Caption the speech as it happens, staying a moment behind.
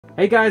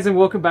Hey guys, and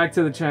welcome back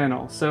to the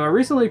channel. So I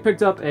recently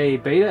picked up a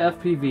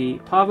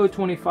BetaFPV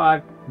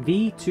Pavo25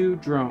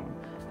 V2 drone.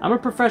 I'm a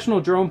professional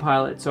drone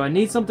pilot, so I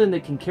need something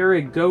that can carry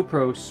a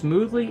GoPro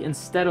smoothly and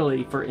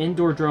steadily for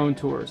indoor drone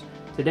tours.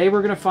 Today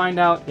we're going to find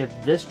out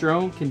if this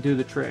drone can do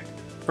the trick.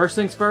 First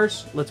things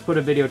first, let's put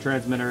a video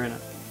transmitter in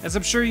it. As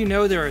I'm sure you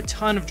know, there are a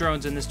ton of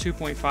drones in this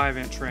 2.5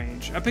 inch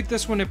range. I picked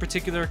this one in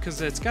particular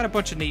because it's got a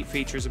bunch of neat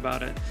features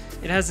about it.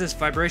 It has this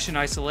vibration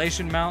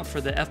isolation mount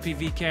for the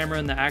FPV camera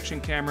and the action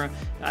camera.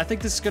 I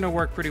think this is going to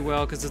work pretty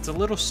well because it's a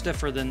little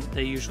stiffer than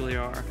they usually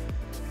are.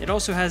 It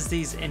also has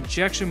these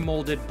injection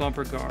molded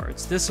bumper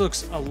guards. This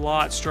looks a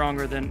lot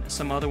stronger than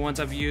some other ones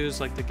I've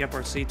used, like the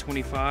Gepard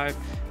C25.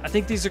 I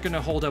think these are going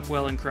to hold up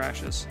well in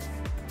crashes.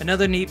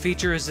 Another neat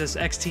feature is this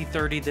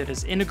XT30 that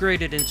is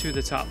integrated into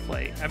the top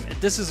plate.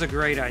 This is a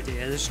great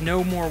idea. There's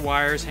no more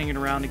wires hanging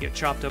around to get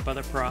chopped up by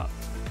the prop.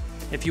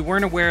 If you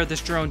weren't aware, this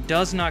drone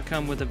does not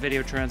come with a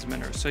video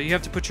transmitter, so you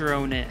have to put your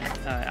own in.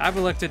 I've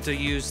elected to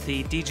use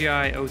the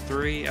DJI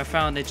O3. I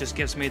found it just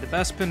gives me the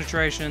best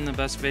penetration, the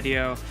best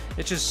video.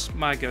 It's just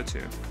my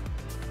go-to.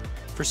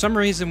 For some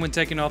reason, when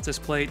taking off this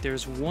plate,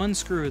 there's one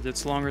screw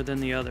that's longer than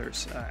the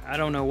others. I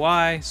don't know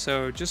why,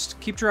 so just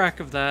keep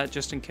track of that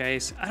just in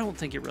case. I don't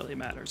think it really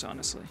matters,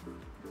 honestly.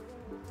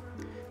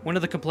 One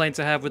of the complaints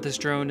I have with this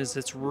drone is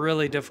it's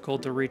really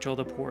difficult to reach all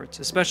the ports,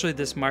 especially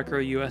this micro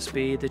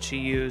USB that you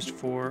used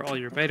for all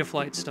your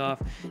Betaflight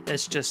stuff.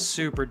 It's just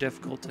super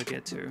difficult to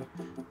get to.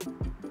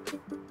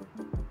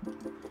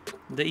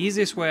 The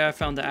easiest way I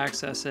found to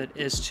access it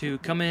is to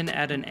come in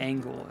at an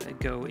angle,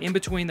 go in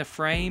between the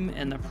frame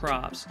and the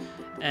props,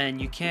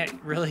 and you can't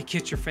really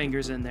get your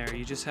fingers in there.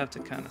 You just have to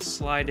kind of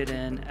slide it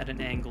in at an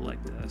angle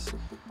like this.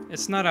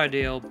 It's not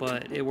ideal,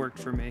 but it worked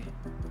for me.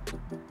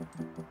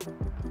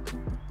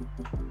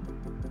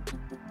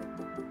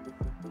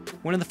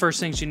 One of the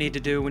first things you need to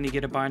do when you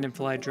get a bind and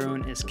fly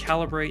drone is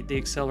calibrate the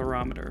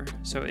accelerometer.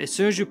 So as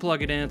soon as you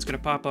plug it in, it's going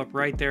to pop up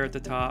right there at the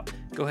top.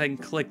 Go ahead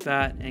and click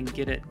that and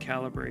get it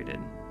calibrated.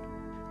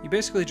 You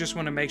basically just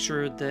want to make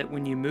sure that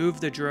when you move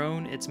the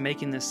drone, it's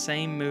making the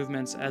same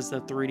movements as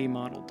the 3D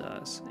model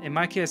does. In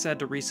my case, I had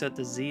to reset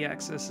the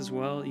Z-axis as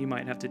well. You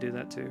might have to do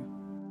that too.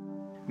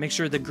 Make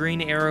sure the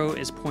green arrow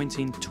is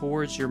pointing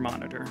towards your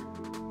monitor.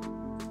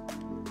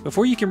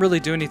 Before you can really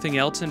do anything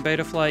else in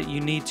Betaflight,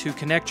 you need to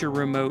connect your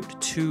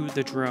remote to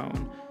the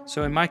drone.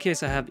 So in my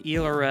case, I have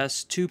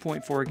ELRS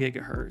 2.4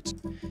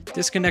 GHz.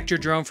 Disconnect your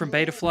drone from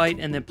Betaflight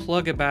and then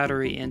plug a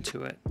battery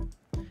into it.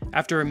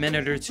 After a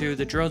minute or two,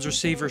 the drone's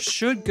receiver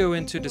should go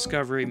into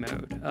discovery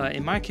mode.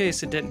 In my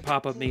case, it didn't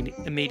pop up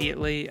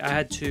immediately. I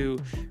had to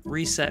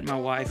reset my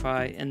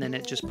Wi-Fi and then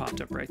it just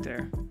popped up right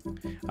there.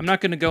 I'm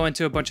not going to go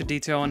into a bunch of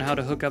detail on how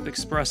to hook up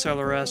Express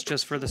LRS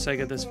just for the sake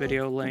of this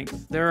video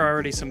length. There are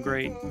already some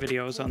great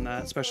videos on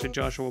that, especially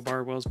Joshua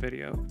Barwell's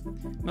video.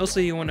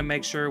 Mostly you want to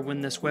make sure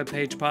when this web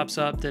page pops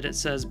up that it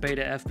says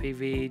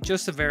BetaFPV,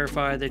 just to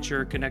verify that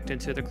you're connected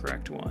to the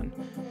correct one.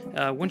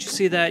 Once you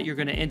see that, you're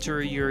going to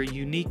enter your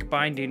unique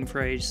binding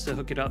phrase to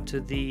hook it up to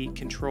the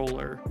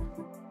controller.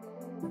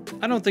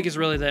 I don't think it's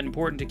really that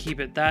important to keep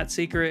it that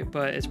secret,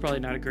 but it's probably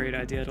not a great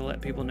idea to let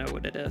people know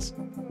what it is.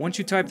 Once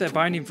you type that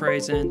binding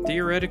phrase in,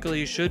 theoretically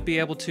you should be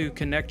able to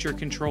connect your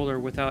controller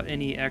without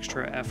any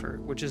extra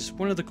effort, which is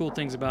one of the cool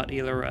things about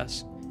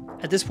ELRS.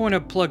 At this point,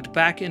 I've plugged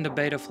back into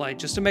Betaflight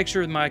just to make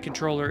sure my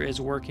controller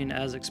is working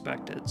as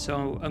expected.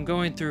 So I'm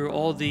going through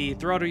all the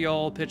throttle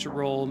yaw, pitch and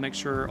roll, make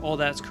sure all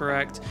that's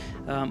correct.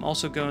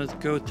 Also going to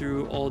go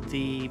through all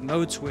the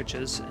mode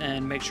switches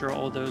and make sure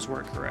all those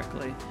work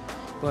correctly.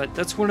 But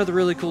that's one of the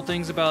really cool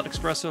things about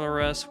Express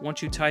LRS.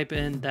 Once you type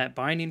in that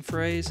binding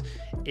phrase,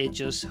 it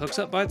just hooks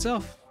up by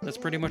itself. That's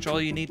pretty much all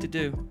you need to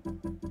do.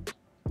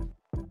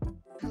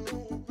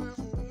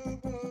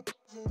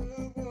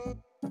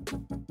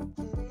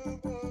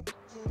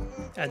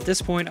 At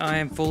this point, I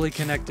am fully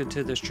connected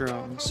to this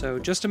drone. So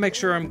just to make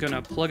sure, I'm going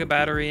to plug a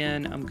battery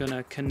in, I'm going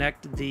to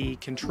connect the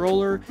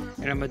controller,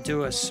 and I'm going to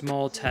do a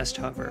small test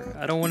hover.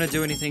 I don't want to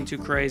do anything too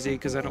crazy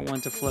because I don't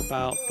want it to flip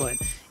out, but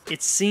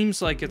it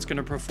seems like it's going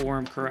to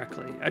perform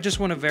correctly. I just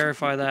want to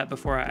verify that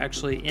before I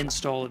actually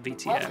install a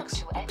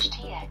VTX.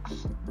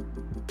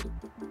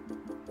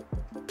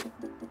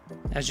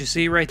 As you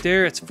see right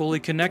there, it's fully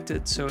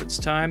connected, so it's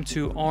time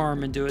to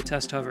arm and do a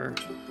test hover.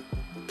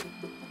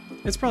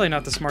 It's probably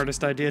not the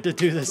smartest idea to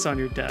do this on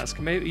your desk.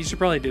 Maybe you should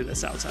probably do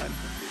this outside.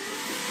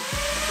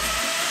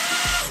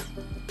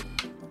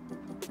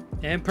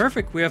 And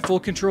perfect, we have full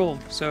control.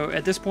 So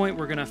at this point,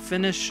 we're gonna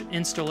finish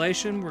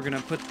installation. We're gonna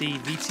put the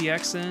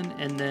VTX in,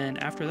 and then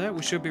after that,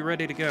 we should be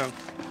ready to go.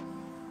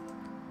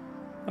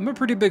 I'm a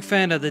pretty big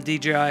fan of the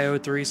DJI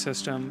O3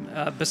 system,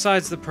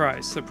 besides the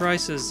price. The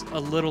price is a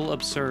little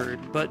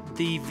absurd, but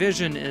the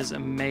vision is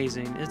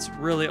amazing. It's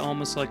really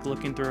almost like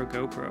looking through a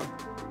GoPro.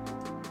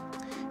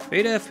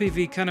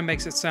 BetaFPV kind of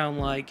makes it sound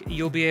like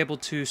you'll be able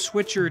to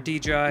switch your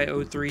DJI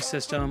O3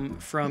 system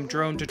from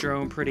drone to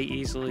drone pretty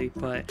easily,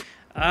 but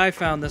I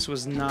found this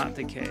was not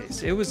the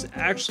case. It was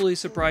actually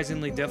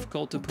surprisingly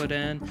difficult to put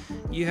in.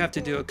 You have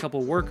to do a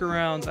couple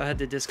workarounds. I had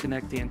to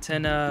disconnect the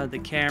antenna, the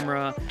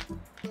camera.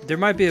 There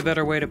might be a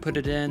better way to put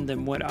it in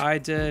than what I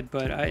did,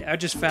 but I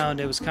just found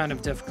it was kind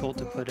of difficult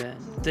to put in.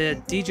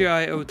 The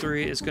DJI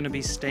O3 is going to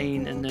be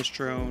staying in this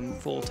drone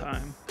full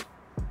time.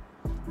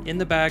 In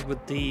the bag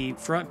with the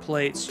front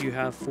plates, you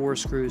have 4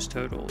 screws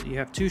total. You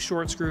have 2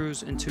 short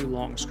screws and 2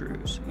 long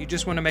screws. You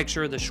just want to make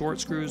sure the short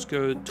screws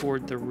go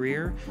toward the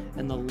rear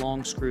and the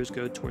long screws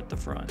go toward the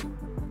front.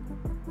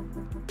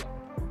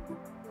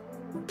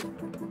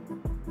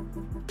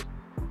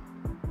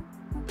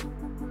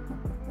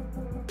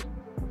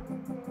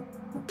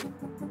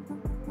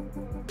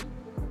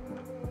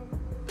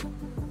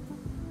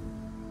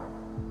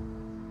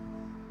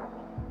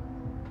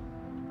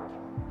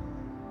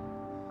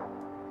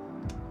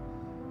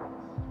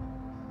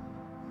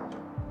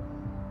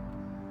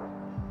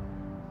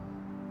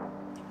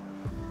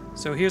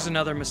 So here's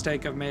another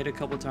mistake I've made a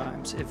couple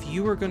times. If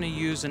you are going to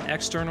use an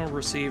external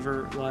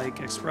receiver like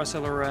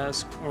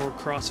ExpressLRS or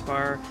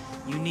Crossfire,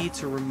 you need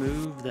to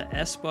remove the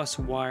S-Bus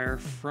wire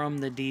from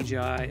the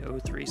DJI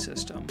O3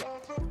 system.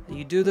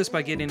 You do this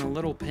by getting a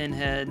little pin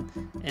head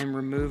and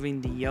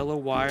removing the yellow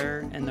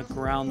wire and the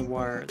ground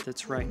wire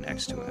that's right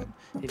next to it.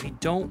 If you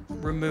don't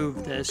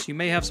remove this, you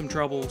may have some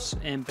troubles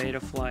in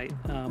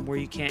Betaflight where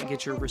you can't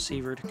get your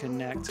receiver to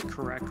connect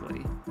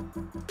correctly.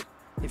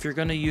 If you're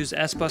going to use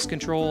S-Bus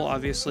control,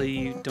 obviously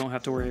you don't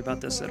have to worry about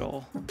this at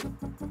all.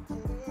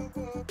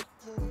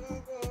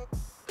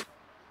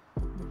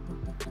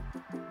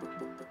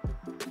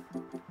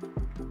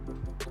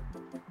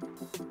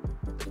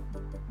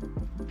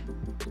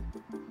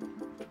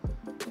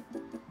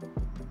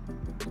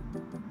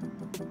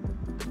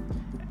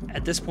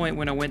 At this point,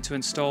 when I went to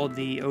install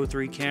the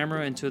O3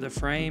 camera into the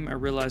frame, I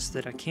realized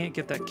that I can't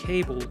get that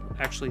cable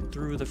actually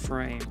through the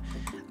frame.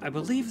 I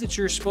believe that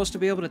you're supposed to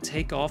be able to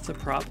take off the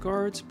prop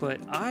guards, but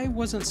I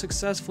wasn't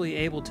successfully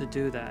able to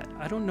do that.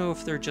 I don't know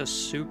if they're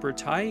just super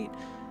tight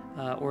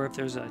or if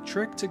there's a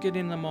trick to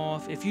getting them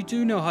off. If you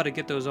do know how to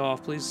get those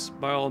off, please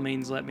by all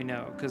means let me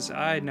know, because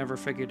I never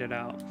figured it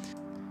out.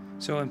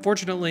 So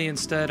unfortunately,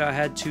 instead I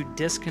had to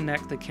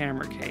disconnect the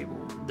camera cable.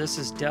 This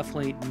is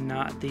definitely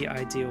not the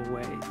ideal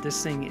way.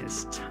 This thing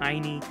is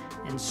tiny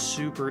and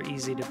super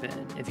easy to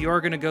bend. If you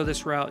are going to go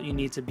this route, you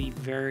need to be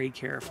very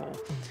careful.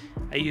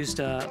 I used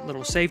a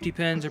little safety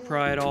pin to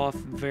pry it off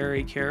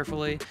very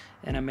carefully,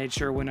 and I made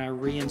sure when I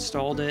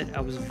reinstalled it,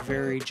 I was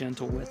very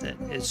gentle with it.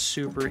 It's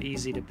super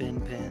easy to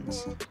bend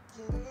pins.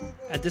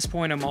 At this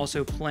point, I'm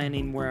also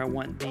planning where I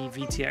want the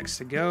VTX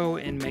to go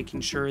and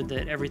making sure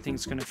that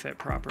everything's going to fit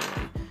properly.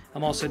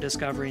 I'm also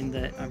discovering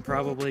that I'm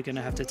probably going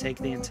to have to take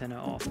the antenna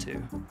off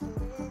too.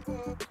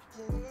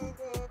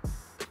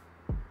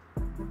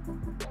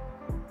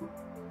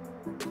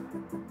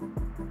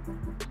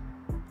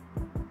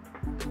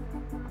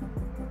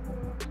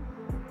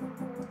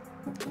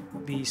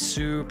 Be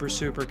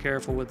super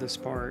careful with this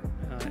part.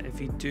 If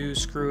you do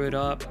screw it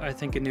up, I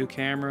think a new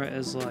camera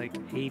is like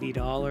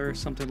 $80,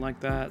 something like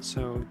that,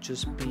 so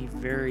just be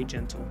very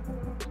gentle.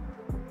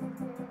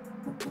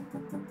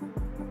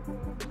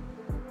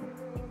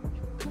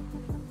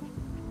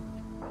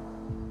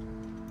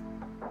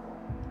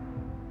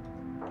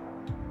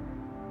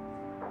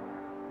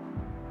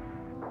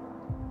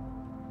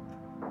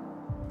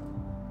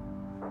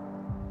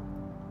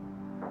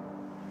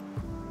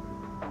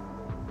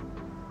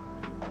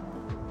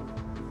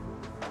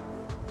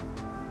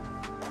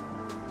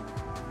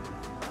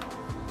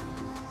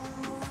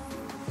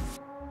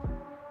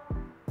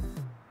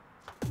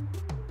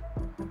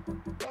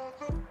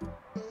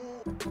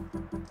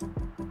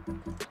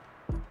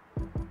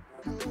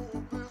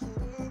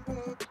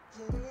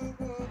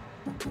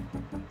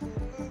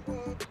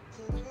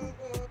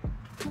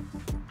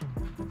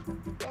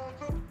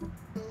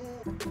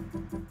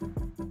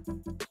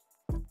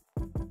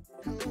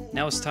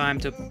 Now it's time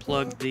to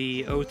plug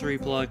the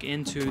O3 plug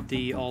into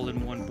the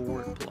all-in-one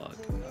board plug.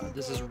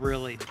 This is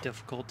really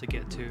difficult to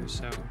get to,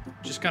 so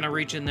just kind of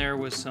reach in there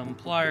with some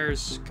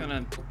pliers, kind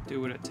of do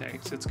what it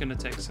takes. It's going to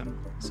take some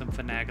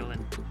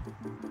finagling.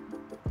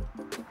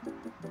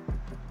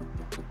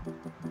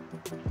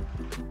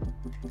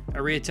 I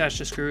reattached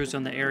the screws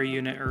on the Air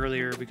Unit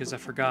earlier because I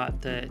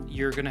forgot that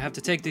you're going to have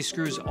to take these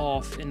screws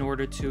off in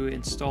order to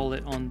install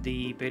it on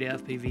the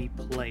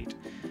BetaFPV plate.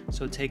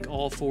 So take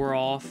all 4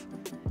 off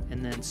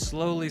and then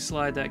slowly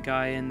slide that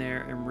guy in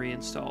there and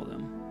reinstall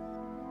them.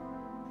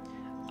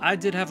 I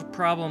did have a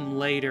problem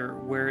later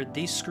where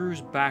these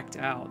screws backed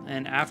out,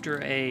 and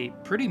after a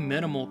pretty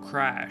minimal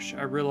crash,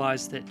 I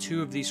realized that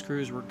 2 of these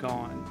screws were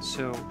gone.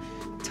 So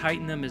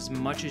tighten them as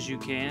much as you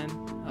can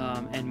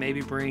and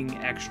maybe bring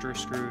extra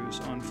screws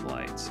on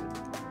flights.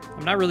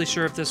 I'm not really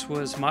sure if this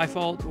was my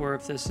fault or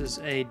if this is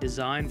a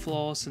design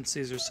flaw since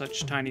these are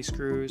such tiny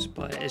screws,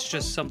 but it's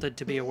just something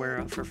to be aware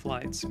of for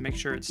flights. Make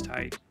sure it's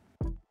tight.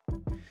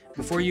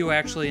 Before you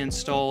actually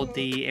install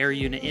the Air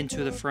Unit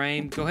into the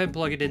frame, go ahead and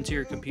plug it into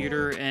your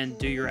computer and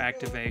do your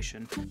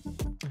activation.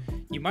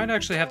 You might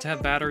actually have to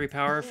have battery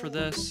power for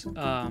this.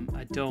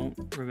 I don't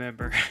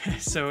remember.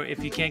 So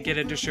if you can't get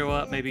it to show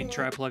up, maybe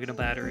try plugging a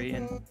battery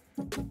in.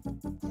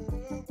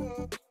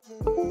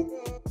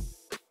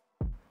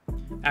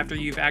 After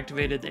you've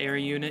activated the air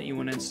unit, you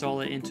want to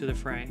install it into the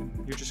frame.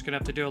 You're just going to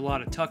have to do a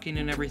lot of tucking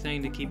and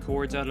everything to keep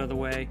cords out of the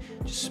way.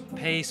 Just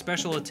pay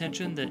special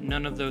attention that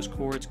none of those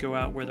cords go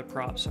out where the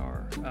props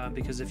are,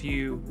 because if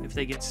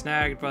they get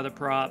snagged by the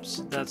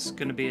props, that's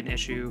going to be an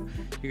issue.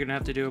 You're going to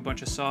have to do a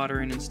bunch of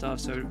soldering and stuff,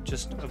 so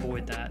just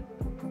avoid that.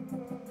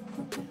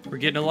 We're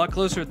getting a lot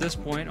closer at this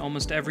point.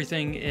 Almost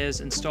everything is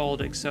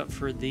installed except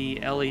for the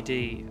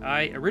LED.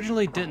 I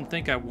originally didn't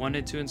think I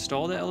wanted to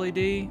install the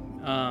LED,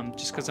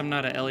 just because I'm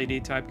not an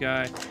LED type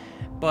guy,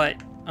 but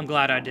I'm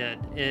glad I did.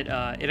 It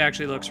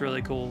actually looks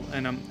really cool,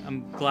 and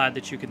I'm glad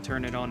that you can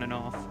turn it on and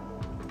off.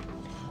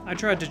 I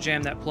tried to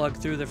jam that plug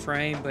through the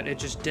frame, but it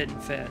just didn't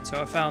fit, so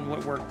I found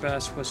what worked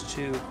best was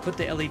to put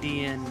the LED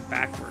in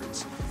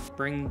backwards.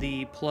 Bring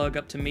the plug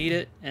up to meet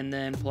it, and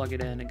then plug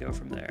it in and go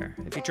from there.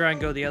 If you try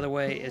and go the other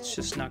way, it's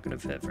just not going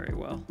to fit very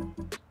well.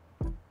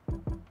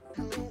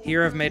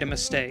 Here I've made a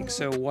mistake,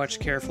 so watch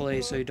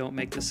carefully so you don't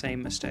make the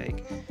same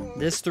mistake.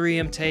 This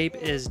 3M tape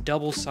is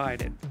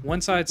double-sided.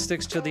 One side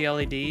sticks to the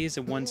LEDs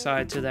and one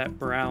side to that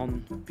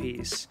brown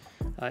piece.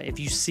 If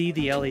you see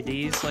the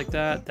LEDs like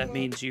that, that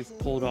means you've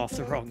pulled off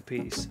the wrong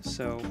piece.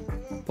 So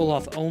pull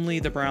off only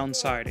the brown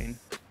siding.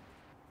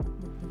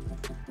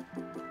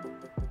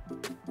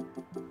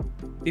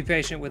 Be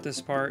patient with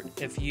this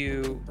part. If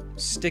you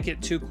stick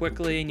it too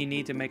quickly and you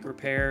need to make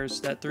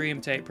repairs, that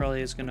 3M tape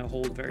probably is going to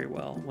hold very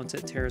well once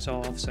it tears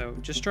off, so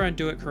just try and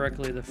do it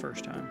correctly the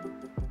first time.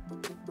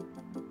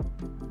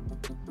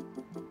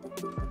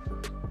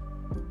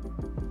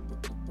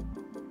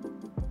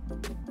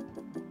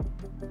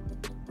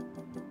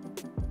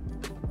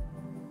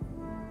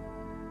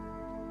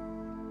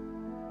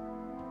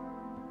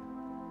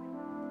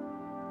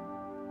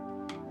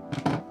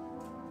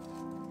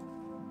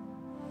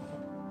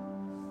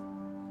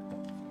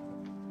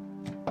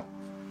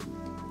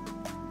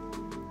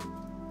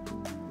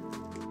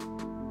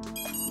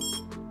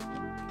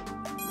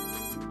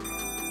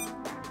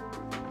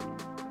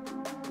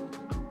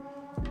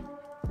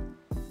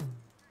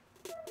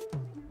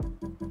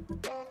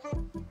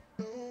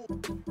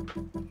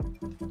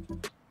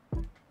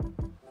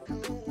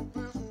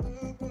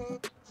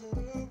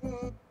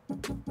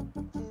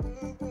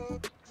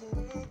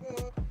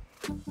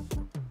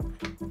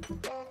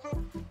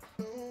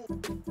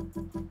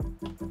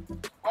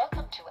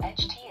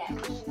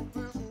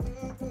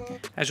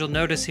 As you'll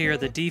notice here,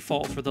 the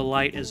default for the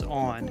light is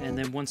on, and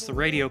then once the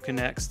radio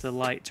connects, the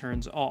light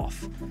turns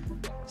off.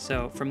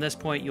 So from this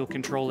point, you'll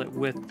control it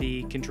with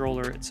the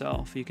controller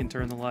itself. You can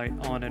turn the light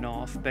on and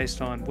off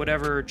based on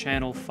whatever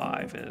channel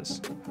 5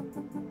 is.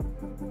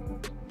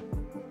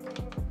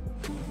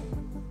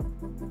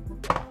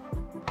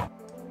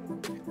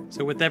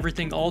 So with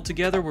everything all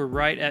together, we're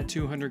right at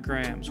 200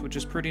 grams, which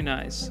is pretty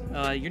nice.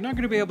 You're not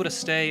going to be able to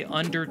stay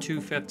under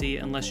 250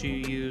 unless you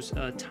use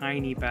a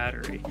tiny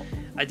battery.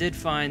 I did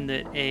find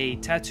that a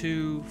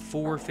Tattoo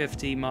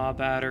 450 mAh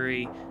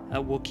battery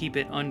will keep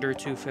it under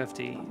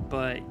 250,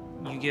 but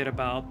you get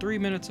about 3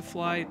 minutes of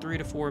flight, 3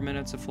 to 4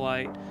 minutes of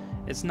flight.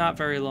 It's not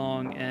very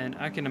long, and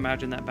I can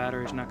imagine that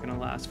battery is not going to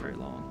last very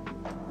long.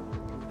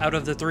 Out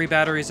of the 3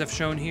 batteries I've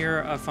shown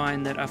here, I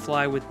find that I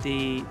fly with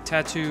the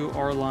Tattoo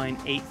R-Line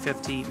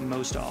 850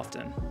 most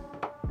often.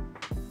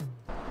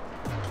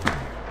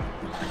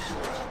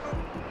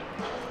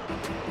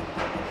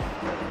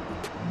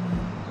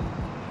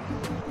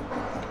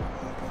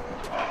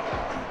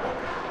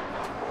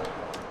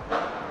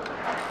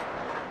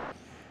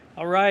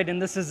 Alright,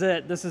 and this is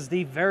it. This is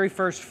the very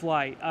first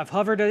flight. I've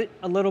hovered it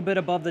a little bit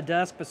above the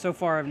desk, but so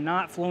far I've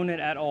not flown it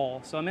at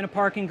all. So I'm in a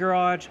parking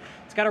garage.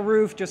 It's got a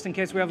roof just in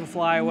case we have a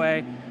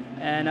flyaway.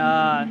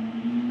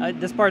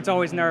 And this part's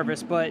always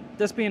nervous, but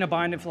this being a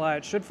bind and fly,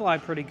 it should fly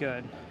pretty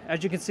good.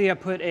 As you can see, I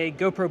put a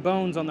GoPro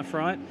Bones on the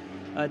front.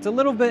 It's a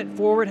little bit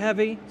forward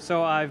heavy,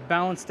 so I've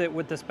balanced it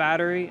with this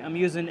battery. I'm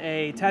using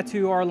a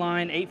Tattoo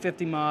R-Line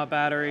 850 mAh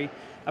battery.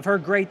 I've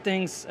heard great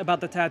things about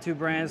the Tattoo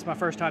brand. It's my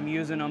first time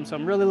using them, so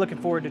I'm really looking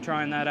forward to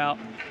trying that out.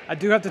 I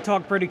do have to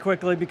talk pretty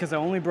quickly because I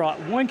only brought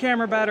 1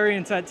 camera battery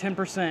and it's at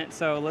 10%,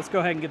 so let's go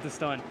ahead and get this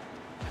done.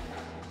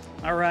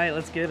 All right,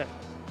 let's get it.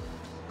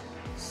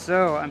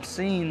 So I'm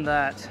seeing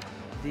that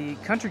the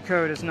country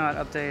code is not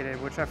updated,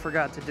 which I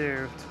forgot to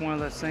do. It's one of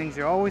those things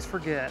you always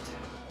forget.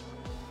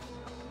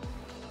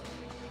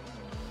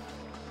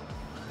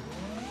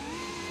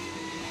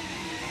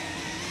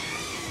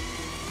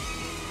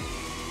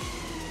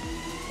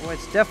 Well,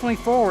 it's definitely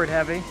forward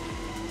heavy.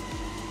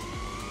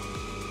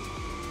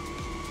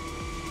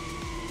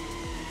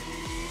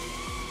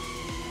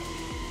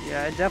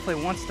 Yeah, it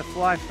definitely wants to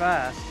fly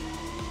fast.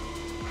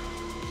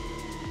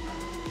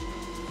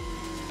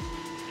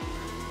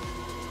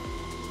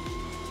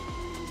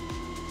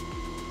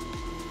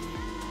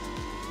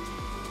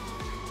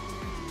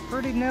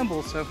 Pretty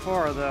nimble so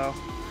far, though.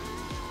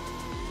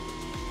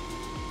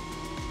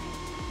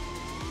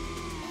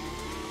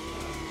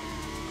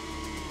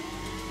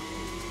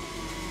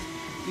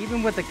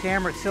 Even with the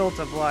camera tilt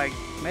of like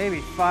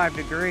maybe 5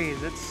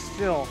 degrees, it's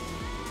still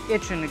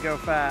itching to go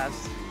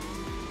fast.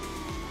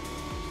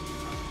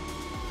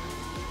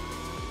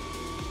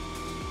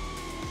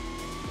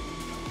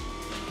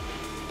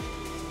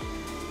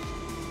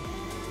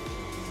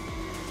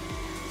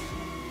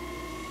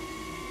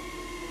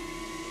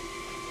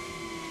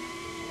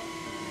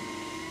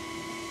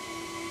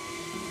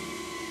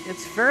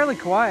 It's fairly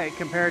quiet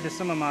compared to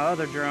some of my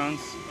other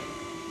drones.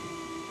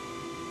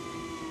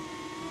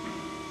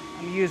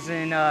 I'm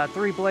using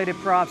 3-bladed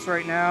props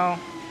right now.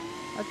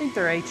 I think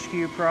they're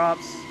HQ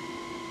props,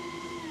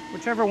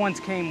 whichever ones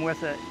came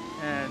with it,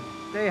 and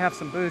they have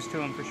some boost to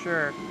them for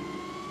sure.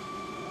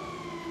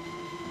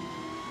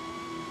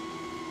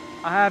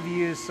 I have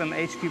used some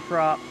HQ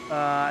prop,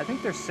 I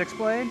think they're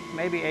 6-blade,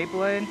 maybe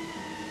 8-blade.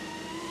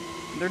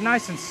 They're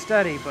nice and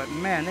steady, but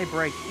man, they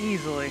break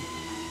easily.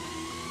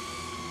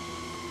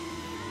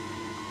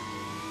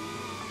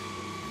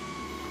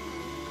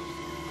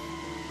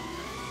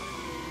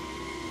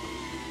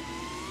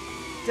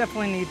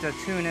 Definitely need to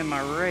tune in my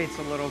rates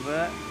a little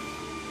bit.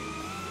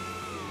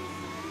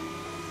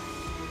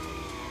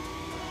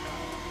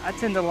 I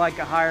tend to like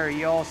a higher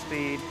yaw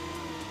speed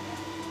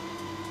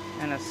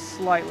and a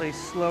slightly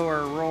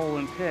slower roll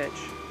and pitch,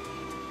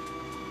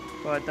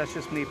 but that's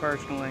just me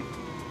personally.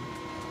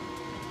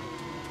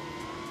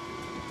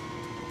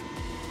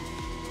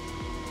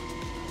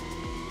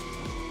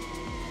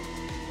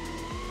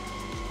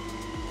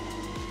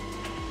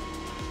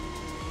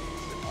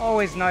 It's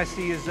always nice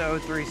to use the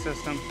O3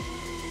 system.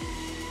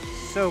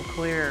 So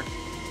clear.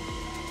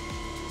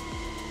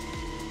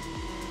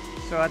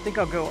 So I think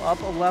I'll go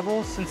up a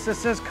level. Since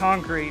this is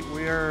concrete,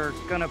 we are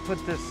gonna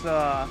put this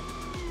the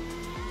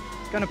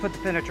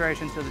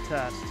penetration to the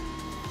test.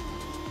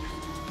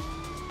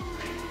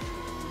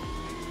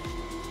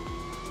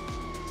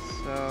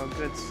 So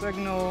good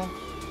signal.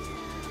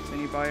 Is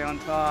anybody on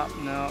top?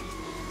 No.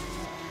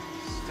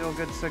 Still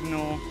good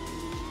signal.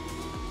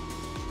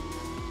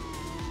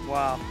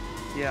 Wow.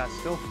 Yeah,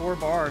 still 4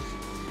 bars.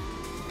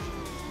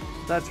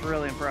 That's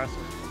really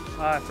impressive.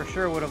 I for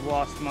sure would have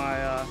lost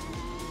my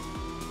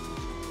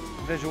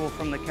visual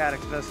from the Caddx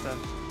Vista.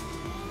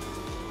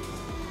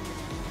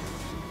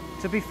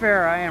 To be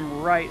fair, I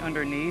am right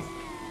underneath.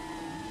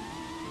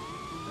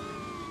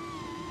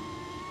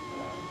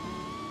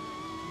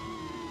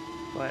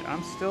 But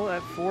I'm still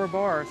at 4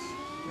 bars.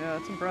 Yeah,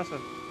 that's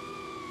impressive.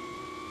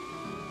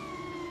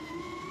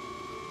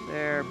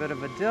 There, a bit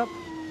of a dip.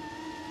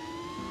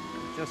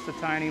 Just a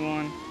tiny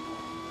one.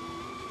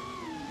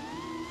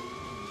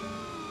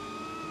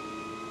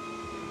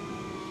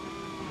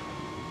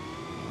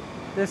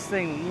 This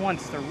thing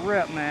wants to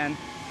rip, man.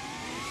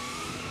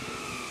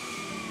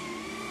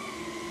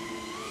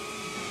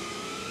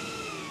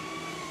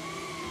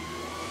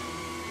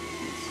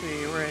 Let's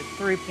see, we're at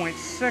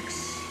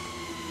 3.6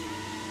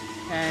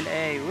 and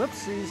a,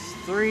 whoopsies,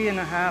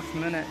 3.5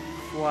 minute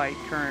flight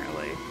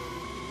currently.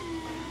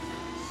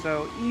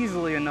 So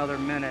easily another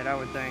minute, I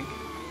would think,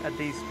 at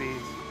these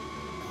speeds.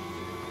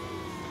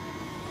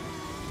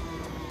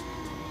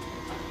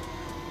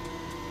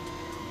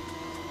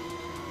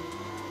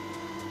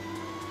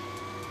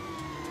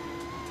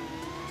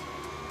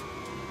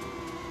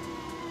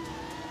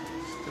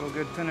 Still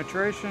good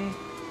penetration.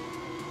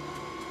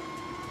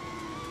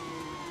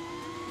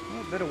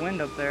 Oh, a bit of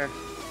wind up there.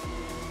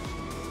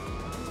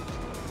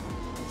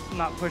 Let's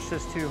not push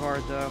this too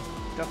hard though.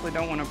 Definitely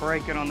don't want to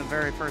break it on the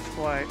very first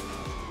flight.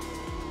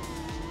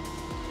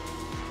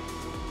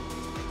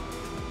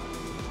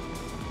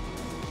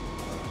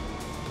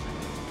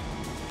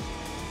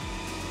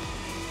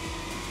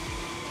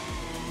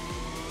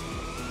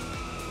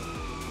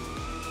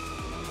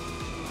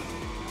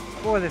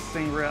 Boy, this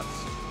thing rips.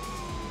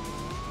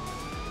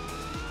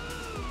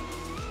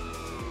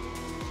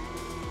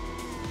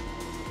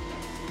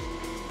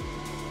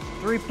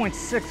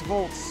 .6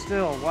 volts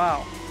still,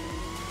 wow.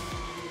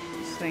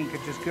 This thing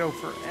could just go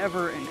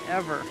forever and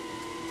ever.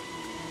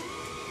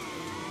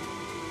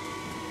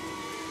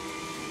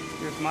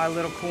 Here's my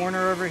little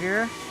corner over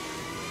here.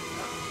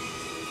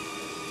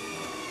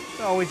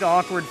 It's always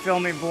awkward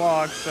filming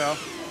vlogs, so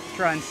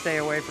try and stay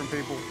away from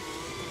people.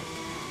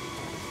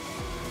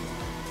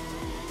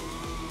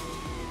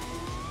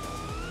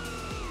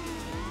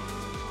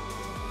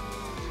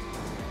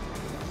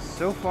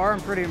 So far, I'm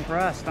pretty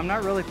impressed. I'm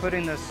not really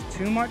putting this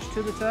too much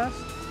to the test.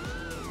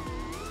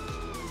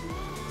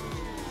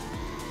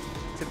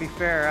 To be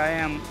fair, I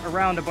am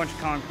around a bunch of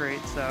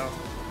concrete, so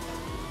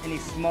any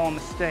small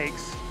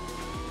mistakes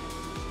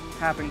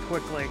happen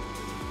quickly.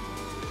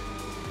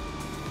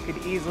 Could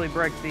easily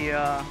break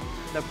the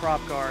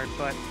prop guard,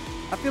 but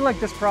I feel like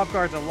this prop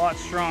guard's a lot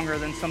stronger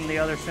than some of the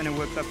other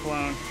cinewhoops I've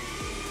flown.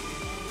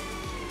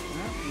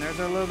 Well, and there's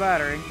our low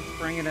battery. Let's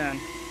bring it in.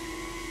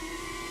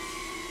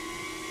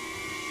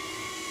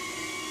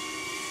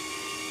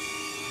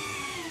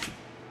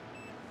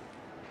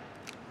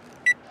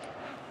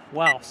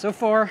 Wow, so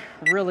far,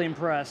 really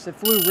impressed. It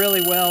flew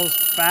really well, it's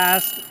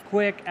fast,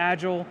 quick,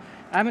 agile.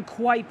 I haven't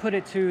quite put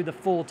it to the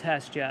full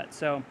test yet,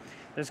 so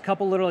There's a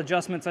couple little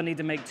adjustments I need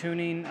to make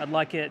tuning. I'd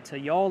like it to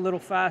yaw a little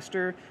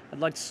faster. I'd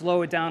like to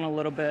slow it down a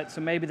little bit,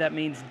 so maybe that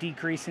means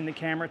decreasing the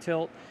camera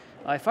tilt.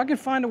 If I can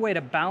find a way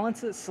to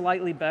balance it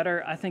slightly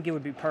better, I think it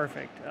would be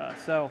perfect.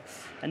 So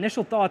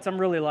initial thoughts, I'm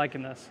really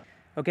liking this.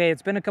 Okay,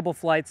 it's been a couple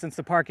flights since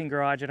the parking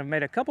garage and I've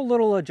made a couple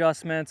little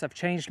adjustments. I've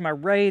changed my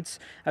rates,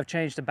 I've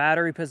changed the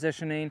battery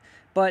positioning,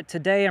 but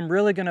today I'm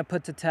really gonna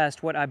put to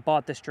test what I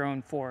bought this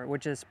drone for,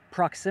 which is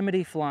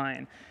proximity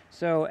flying.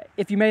 So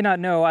if you may not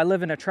know, I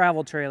live in a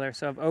travel trailer,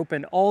 so I've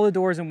opened all the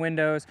doors and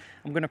windows.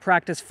 I'm gonna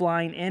practice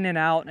flying in and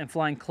out and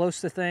flying close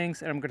to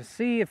things, and I'm gonna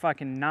see if I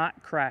can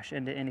not crash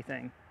into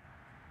anything.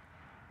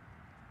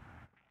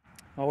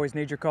 Always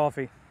need your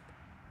coffee.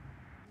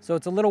 So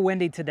it's a little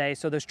windy today,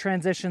 so those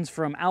transitions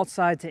from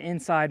outside to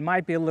inside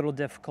might be a little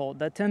difficult.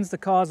 That tends to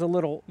cause a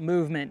little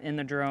movement in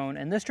the drone,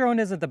 and this drone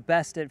isn't the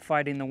best at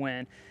fighting the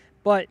wind,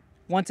 but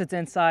once it's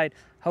inside,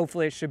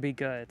 hopefully it should be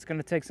good. It's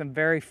gonna take some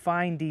very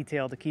fine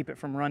detail to keep it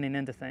from running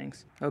into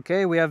things.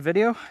 Okay, we have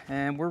video,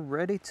 and we're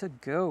ready to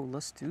go.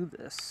 Let's do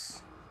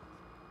this.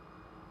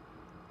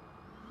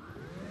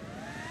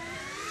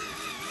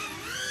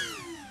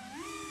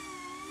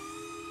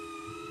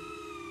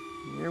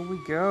 Here we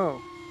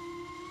go.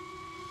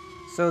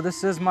 So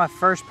this is my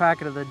first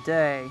packet of the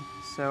day,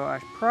 so I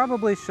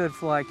probably should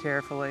fly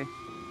carefully.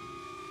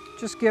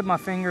 Just get my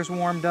fingers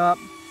warmed up.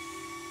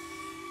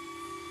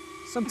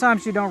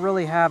 Sometimes you don't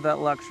really have that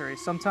luxury.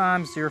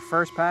 Sometimes your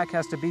first pack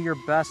has to be your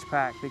best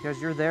pack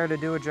because you're there to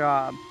do a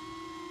job.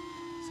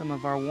 Some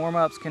of our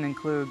warm-ups can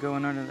include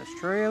going under this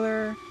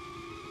trailer.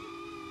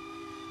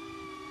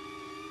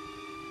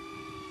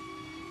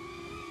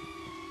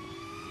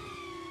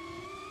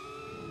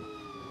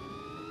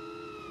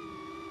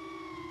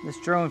 This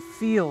drone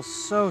feels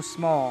so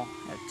small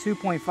at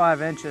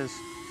 2.5 inches.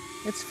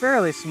 It's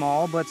fairly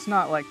small, but it's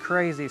not like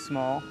crazy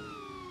small.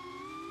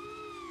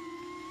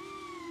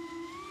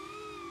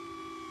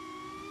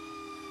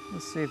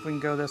 Let's see if we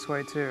can go this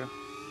way too.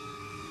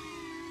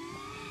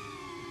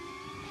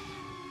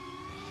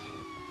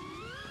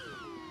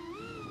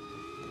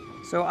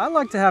 So I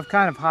like to have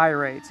kind of high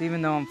rates,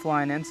 even though I'm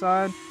flying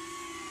inside.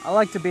 I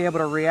like to be able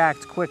to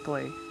react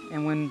quickly.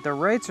 And when the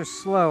rates are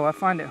slow, I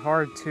find it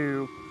hard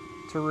to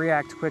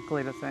react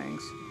quickly to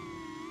things.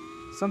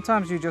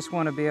 Sometimes you just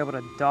want to be able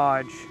to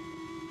dodge.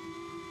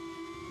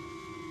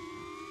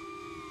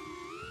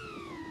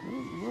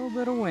 A little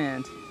bit of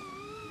wind.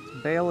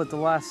 Let's bail at the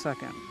last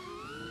second.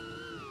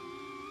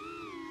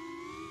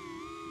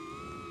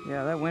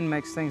 Yeah, that wind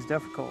makes things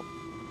difficult.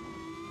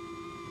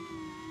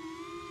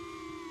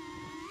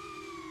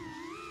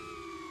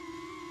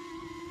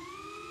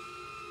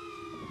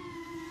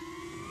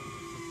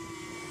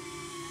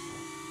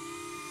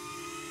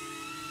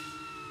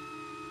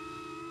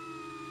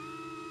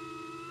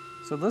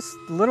 So this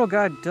little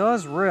guy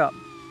does rip.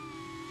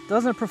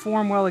 Doesn't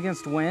perform well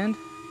against wind,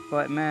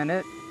 but man,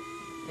 it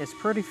is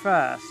pretty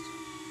fast.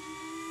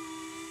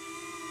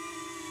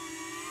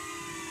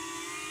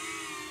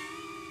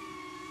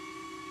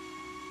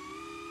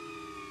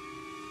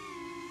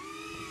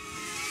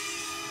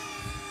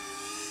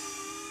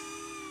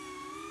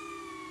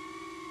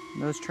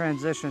 Those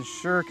transitions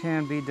sure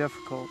can be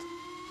difficult.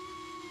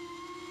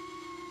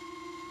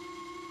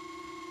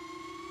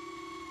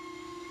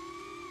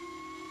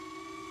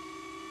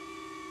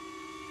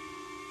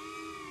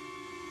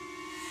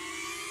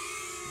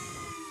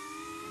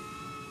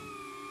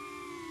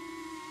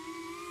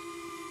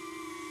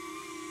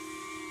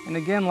 And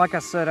again, like I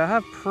said, I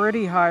have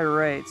pretty high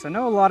rates. I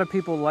know a lot of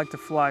people like to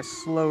fly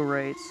slow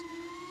rates.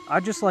 I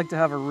just like to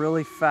have a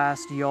really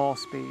fast yaw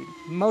speed.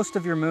 Most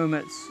of your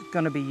movement's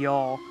gonna be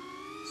yaw.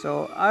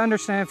 So I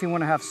understand if you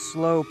want to have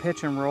slow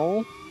pitch and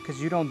roll,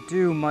 because you don't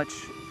do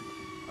much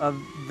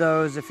of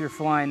those if you're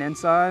flying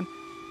inside,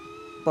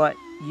 but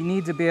you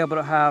need to be able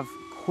to have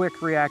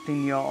quick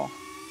reacting yaw.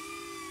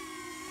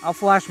 I'll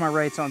flash my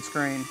rates on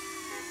screen.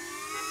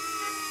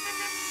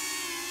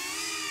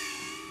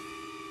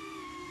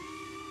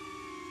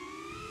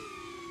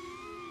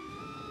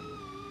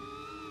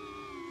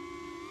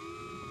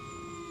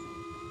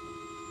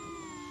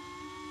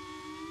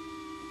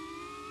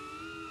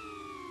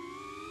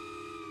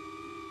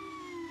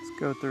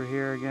 Go through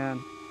here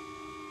again.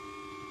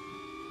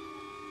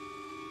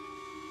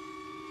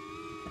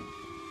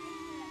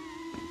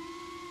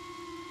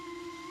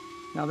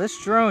 Now this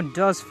drone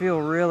does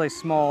feel really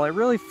small. It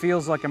really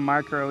feels like a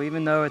micro,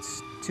 even though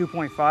it's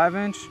 2.5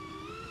 inch.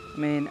 I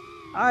mean,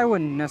 I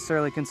wouldn't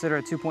necessarily consider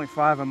a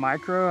 2.5 a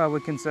micro. I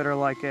would consider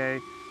like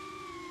a,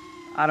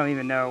 I don't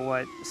even know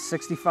what,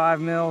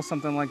 65 mil,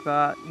 something like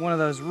that. One of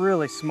those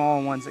really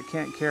small ones that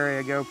can't carry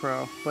a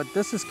GoPro. But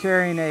this is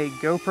carrying a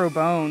GoPro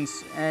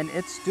Bones and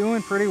it's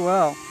doing pretty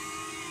well.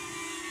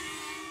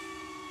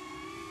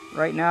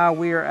 Right now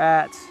we are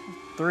at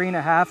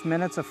 3.5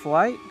 minutes of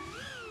flight.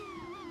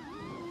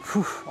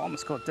 Whew,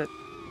 almost clipped it.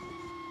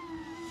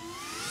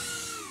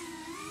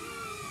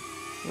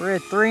 We're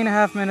at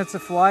 3.5 minutes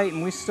of flight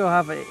and we still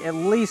have at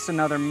least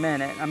another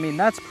minute. I mean,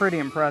 that's pretty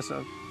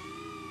impressive.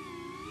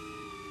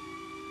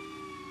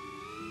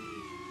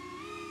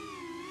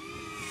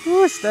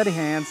 Woo, steady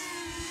hands.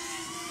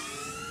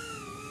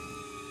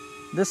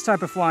 This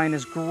type of flying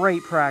is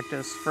great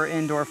practice for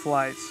indoor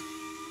flights.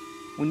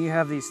 When you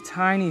have these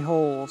tiny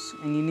holes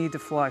and you need to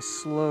fly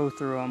slow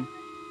through them.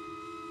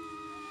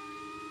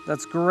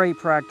 That's great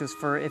practice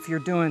for if you're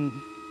doing,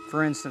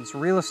 for instance,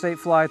 real estate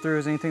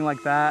fly-throughs, anything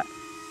like that.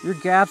 Your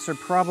gaps are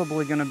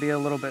probably going to be a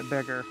little bit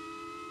bigger.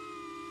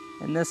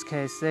 In this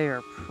case, they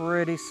are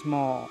pretty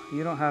small.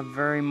 You don't have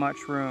very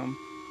much room.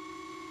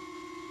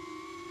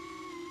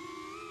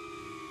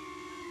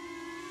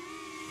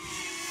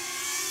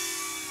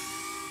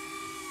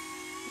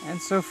 And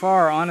so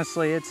far,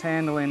 honestly, it's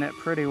handling it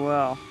pretty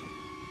well.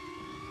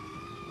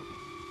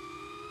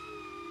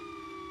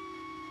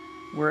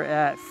 We're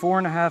at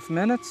 4.5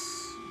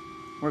 minutes.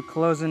 We're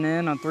closing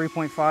in on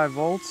 3.5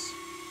 volts.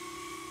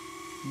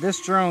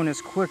 This drone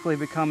is quickly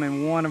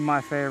becoming one of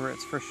my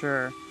favorites for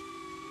sure.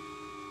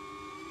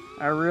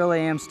 I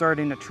really am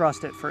starting to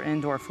trust it for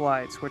indoor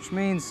flights, which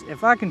means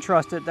if I can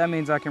trust it, that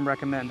means I can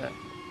recommend it.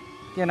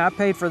 Again, I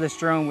paid for this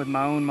drone with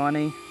my own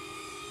money.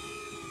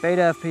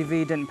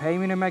 BetaFPV didn't pay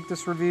me to make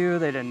this review.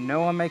 They didn't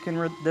know I'm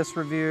making this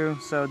review,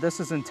 so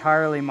this is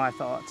entirely my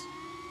thoughts.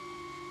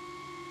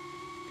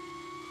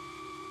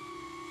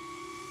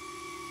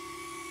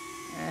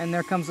 And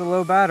there comes the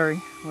low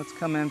battery. Let's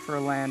come in for a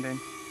landing.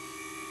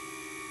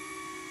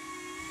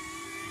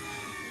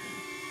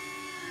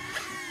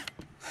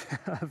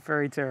 A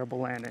very terrible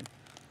landing.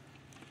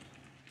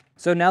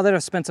 So now that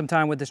I've spent some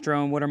time with this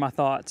drone, what are my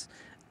thoughts?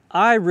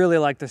 I really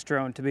like this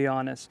drone, to be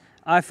honest.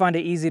 I find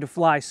it easy to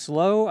fly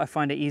slow. I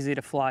find it easy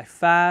to fly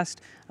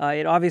fast.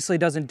 It obviously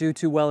doesn't do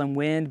too well in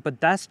wind,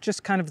 but that's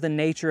just kind of the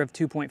nature of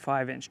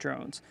 2.5-inch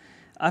drones.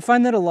 I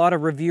find that a lot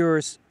of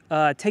reviewers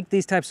take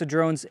these types of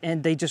drones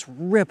and they just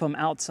rip them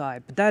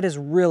outside, but that is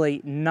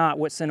really not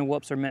what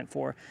cinewhoops are meant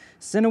for.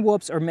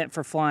 Cinewhoops are meant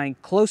for flying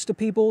close to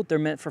people. They're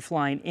meant for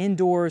flying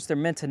indoors. They're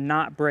meant to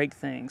not break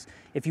things.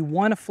 If you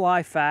want to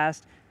fly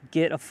fast,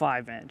 get a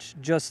 5-inch.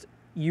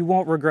 You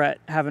won't regret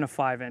having a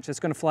 5-inch. It's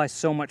going to fly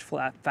so much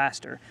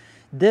faster.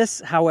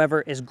 This,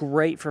 however, is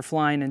great for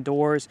flying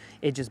indoors.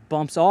 It just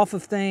bumps off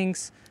of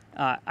things.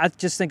 I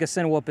just think a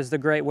cinewhoop is the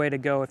great way to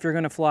go if you're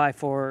going to fly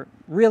for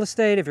real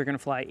estate, if you're going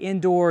to fly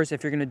indoors,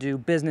 if you're going to do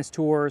business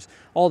tours,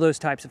 all those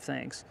types of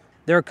things.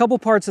 There are a couple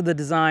parts of the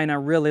design I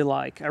really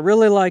like. I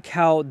really like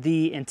how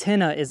the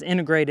antenna is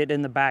integrated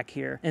in the back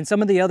here. In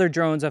some of the other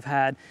drones I've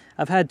had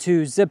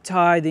to zip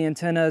tie the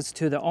antennas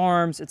to the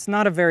arms. It's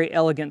not a very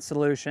elegant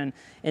solution,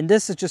 and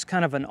this is just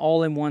kind of an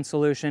all-in-one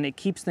solution. It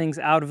keeps things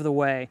out of the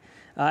way.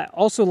 I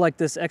also like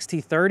this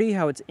XT30,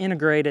 how it's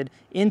integrated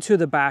into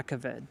the back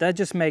of it. That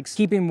just makes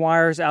keeping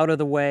wires out of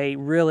the way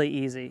really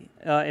easy.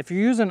 If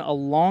you're using a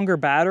longer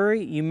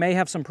battery, you may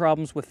have some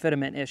problems with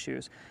fitment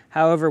issues.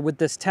 However, with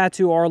this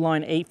Tattoo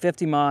R-Line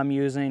 850 mAh I'm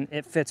using,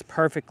 it fits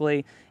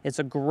perfectly. It's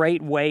a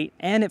great weight,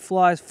 and it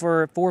flies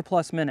for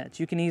 4+ minutes.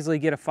 You can easily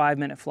get a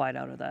 5-minute flight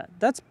out of that.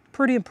 That's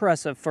pretty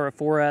impressive for a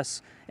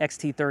 4S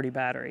XT30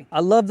 battery.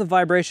 I love the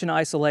vibration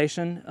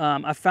isolation.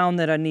 I found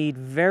that I need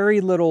very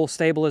little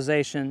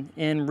stabilization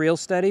in real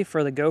steady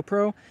for the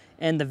GoPro,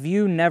 and the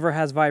View never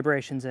has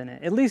vibrations in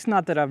it, at least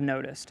not that I've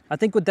noticed. I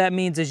think what that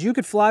means is you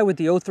could fly with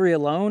the O3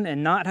 alone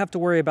and not have to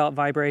worry about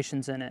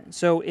vibrations in it.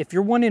 So if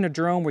you're wanting a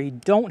drone where you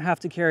don't have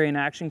to carry an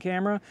action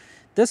camera,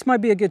 this might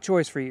be a good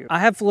choice for you. I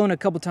have flown a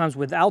couple times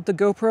without the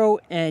GoPro,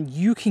 and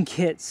you can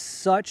get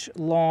such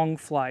long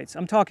flights.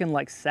 I'm talking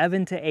like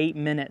 7 to 8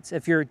 minutes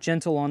if you're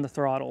gentle on the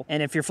throttle.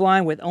 And if you're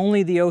flying with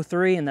only the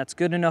O3 and that's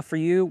good enough for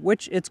you,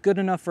 which it's good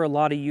enough for a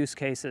lot of use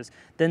cases,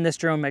 then this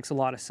drone makes a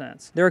lot of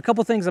sense. There are a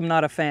couple things I'm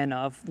not a fan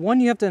of. One,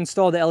 you have to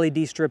install the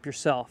LED strip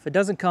yourself. It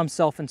doesn't come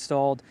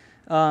self-installed,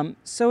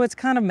 so it's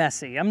kind of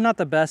messy. I'm not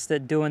the best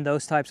at doing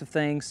those types of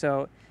things,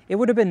 so it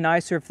would have been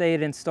nicer if they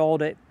had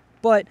installed it,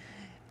 but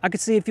I could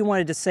see if you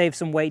wanted to save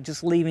some weight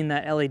just leaving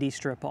that LED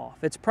strip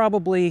off. It's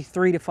probably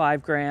 3 to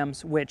 5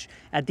 grams, which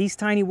at these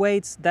tiny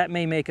weights, that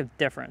may make a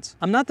difference.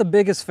 I'm not the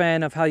biggest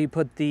fan of how you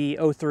put the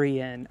O3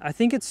 in. I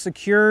think it's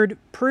secured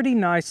pretty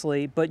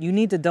nicely, but you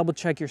need to double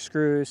check your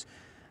screws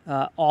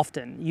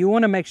often. You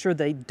want to make sure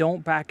they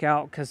don't back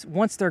out, because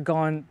once they're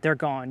gone, they're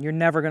gone. You're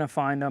never going to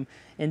find them.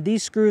 And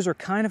these screws are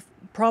kind of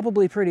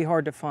probably pretty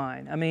hard to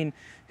find. I mean,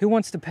 who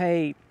wants to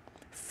pay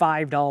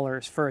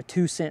 $5 for a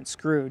 2-cent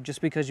screw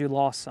just because you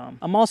lost some?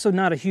 I'm also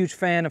not a huge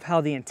fan of how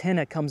the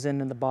antenna comes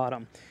in the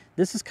bottom.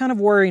 This is kind of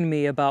worrying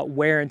me about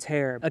wear and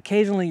tear.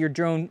 Occasionally your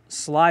drone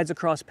slides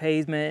across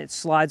pavement, it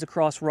slides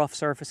across rough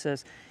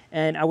surfaces,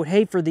 and I would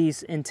hate for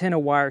these antenna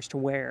wires to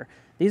wear.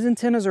 These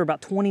antennas are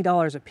about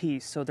 $20 a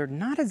piece, so they're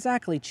not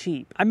exactly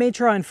cheap. I may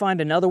try and find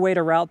another way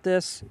to route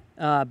this,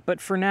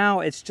 but for now,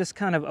 it's just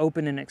kind of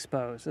open and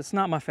exposed. It's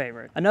not my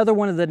favorite. Another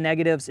one of the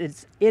negatives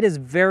is it is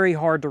very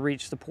hard to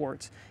reach the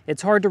ports.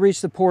 It's hard to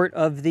reach the port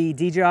of the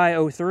DJI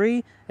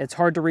O3. It's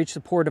hard to reach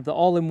the port of the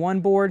all-in-one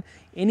board.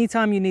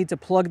 Anytime you need to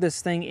plug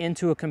this thing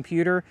into a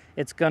computer,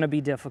 it's gonna be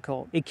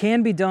difficult. It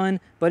can be done,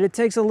 but it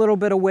takes a little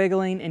bit of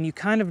wiggling, and you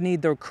kind of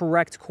need the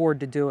correct cord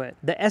to do it.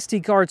 The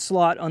SD card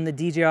slot on the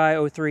DJI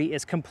O3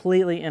 is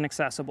completely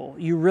inaccessible.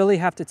 You really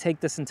have to take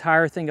this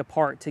entire thing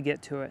apart to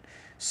get to it.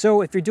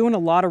 So if you're doing a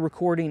lot of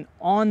recording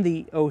on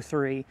the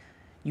O3,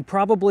 you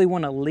probably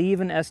want to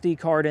leave an SD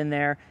card in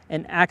there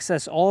and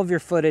access all of your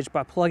footage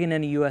by plugging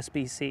in a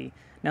USB-C.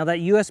 Now that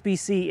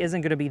USB-C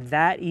isn't going to be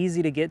that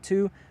easy to get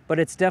to, but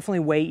it's definitely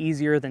way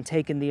easier than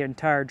taking the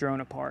entire drone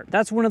apart.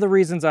 That's one of the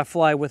reasons I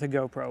fly with a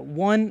GoPro.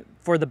 One,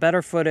 for the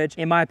better footage.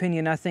 In my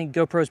opinion, I think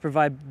GoPros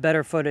provide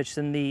better footage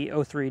than the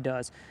O3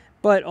 does.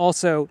 But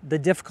also the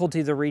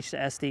difficulty to reach the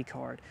SD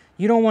card.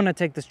 You don't want to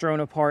take this drone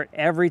apart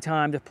every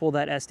time to pull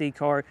that SD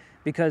card,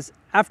 because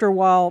after a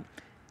while,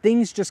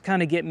 things just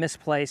kind of get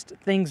misplaced.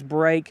 Things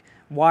break,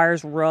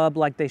 wires rub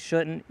like they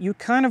shouldn't. You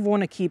kind of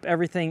want to keep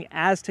everything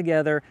as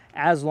together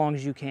as long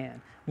as you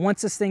can.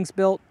 Once this thing's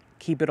built,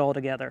 keep it all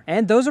together.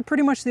 And those are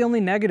pretty much the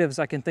only negatives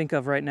I can think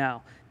of right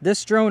now.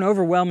 This drone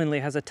overwhelmingly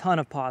has a ton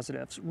of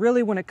positives.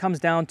 Really, when it comes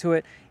down to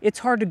it, it's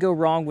hard to go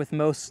wrong with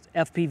most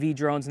FPV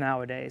drones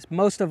nowadays.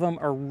 Most of them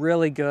are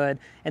really good,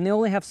 and they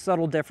only have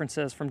subtle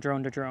differences from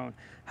drone to drone.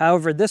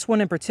 However, this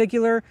one in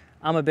particular,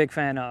 I'm a big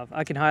fan of.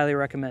 I can highly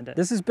recommend it.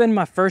 This has been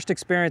my first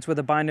experience with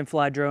a bind and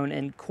fly drone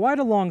in quite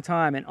a long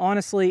time, and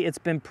honestly, it's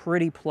been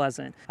pretty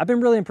pleasant. I've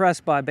been really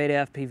impressed by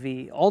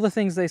BetaFPV. All the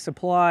things they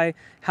supply,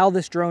 how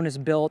this drone is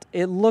built,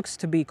 it looks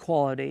to be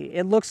quality.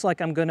 It looks like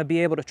I'm gonna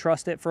be able to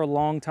trust it for a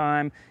long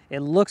time.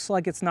 It looks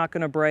like it's not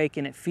gonna break,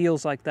 and it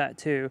feels like that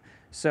too.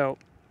 So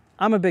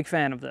I'm a big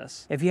fan of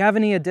this. If you have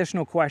any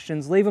additional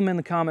questions, leave them in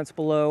the comments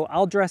below.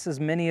 I'll address as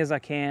many as I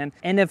can.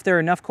 And if there are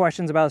enough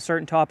questions about a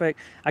certain topic,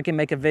 I can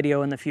make a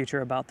video in the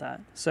future about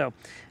that. So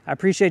I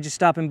appreciate you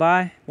stopping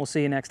by. We'll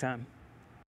see you next time.